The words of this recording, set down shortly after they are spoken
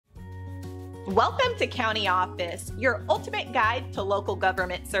Welcome to County Office, your ultimate guide to local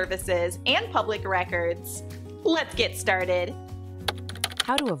government services and public records. Let's get started.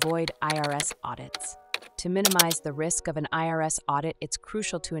 How to avoid IRS audits. To minimize the risk of an IRS audit, it's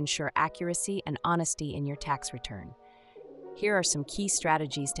crucial to ensure accuracy and honesty in your tax return. Here are some key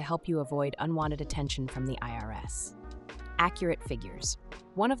strategies to help you avoid unwanted attention from the IRS. Accurate figures.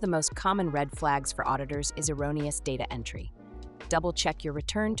 One of the most common red flags for auditors is erroneous data entry. Double-check your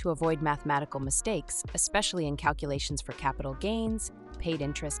return to avoid mathematical mistakes, especially in calculations for capital gains, paid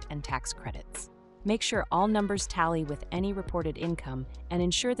interest, and tax credits. Make sure all numbers tally with any reported income and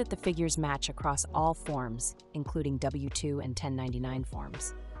ensure that the figures match across all forms, including W-2 and 1099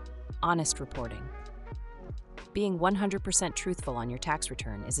 forms. Honest reporting. Being 100% truthful on your tax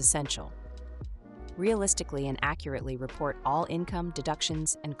return is essential. Realistically and accurately report all income,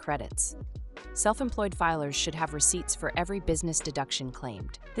 deductions, and credits. Self-employed filers should have receipts for every business deduction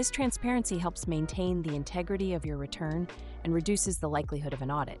claimed. This transparency helps maintain the integrity of your return and reduces the likelihood of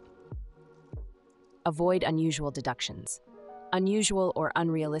an audit. Avoid unusual deductions. Unusual or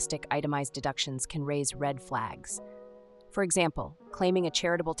unrealistic itemized deductions can raise red flags. For example, claiming a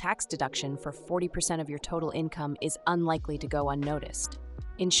charitable tax deduction for 40% of your total income is unlikely to go unnoticed.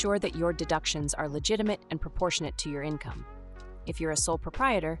 Ensure that your deductions are legitimate and proportionate to your income. If you're a sole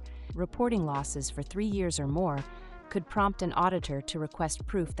proprietor, reporting losses for 3 years or more could prompt an auditor to request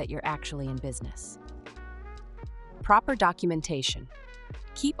proof that you're actually in business. Proper documentation.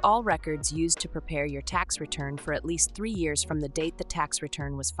 Keep all records used to prepare your tax return for at least 3 years from the date the tax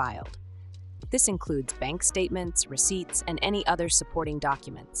return was filed. This includes bank statements, receipts, and any other supporting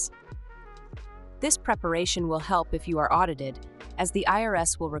documents. This preparation will help if you are audited, as the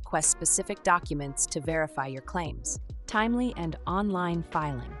IRS will request specific documents to verify your claims. Timely and online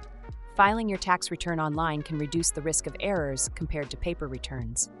filing. Filing your tax return online can reduce the risk of errors compared to paper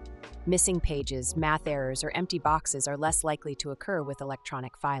returns. Missing pages, math errors, or empty boxes are less likely to occur with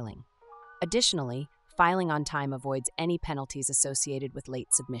electronic filing. Additionally, filing on time avoids any penalties associated with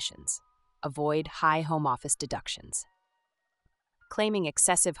late submissions. Avoid high home office deductions. Claiming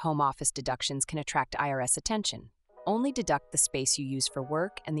excessive home office deductions can attract IRS attention. Only deduct the space you use for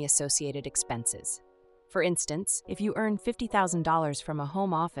work and the associated expenses. For instance, if you earn $50,000 from a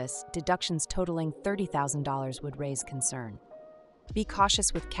home office, deductions totaling $30,000 would raise concern. Be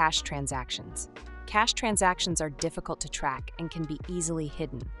cautious with cash transactions. Cash transactions are difficult to track and can be easily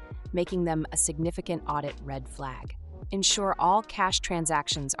hidden, making them a significant audit red flag. Ensure all cash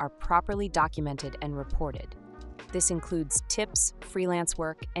transactions are properly documented and reported. This includes tips, freelance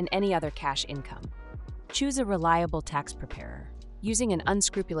work, and any other cash income. Choose a reliable tax preparer. Using an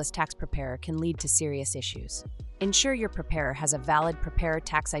unscrupulous tax preparer can lead to serious issues. Ensure your preparer has a valid Preparer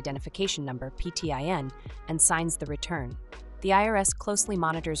Tax Identification Number, PTIN, and signs the return. The IRS closely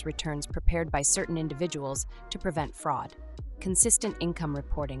monitors returns prepared by certain individuals to prevent fraud. Consistent income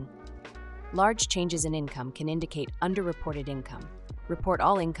reporting. Large changes in income can indicate underreported income. Report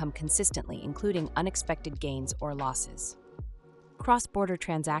all income consistently, including unexpected gains or losses. Cross-border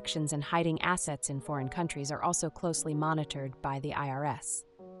transactions and hiding assets in foreign countries are also closely monitored by the IRS.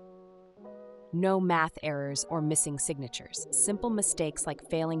 No math errors or missing signatures. Simple mistakes like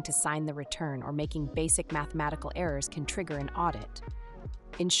failing to sign the return or making basic mathematical errors can trigger an audit.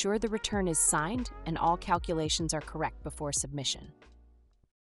 Ensure the return is signed and all calculations are correct before submission.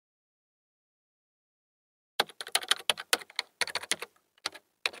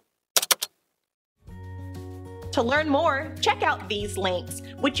 To learn more, check out these links,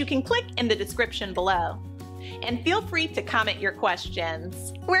 which you can click in the description below. And feel free to comment your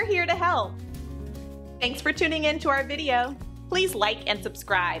questions. We're here to help. Thanks for tuning in to our video. Please like and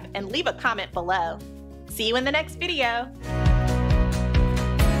subscribe and leave a comment below. See you in the next video.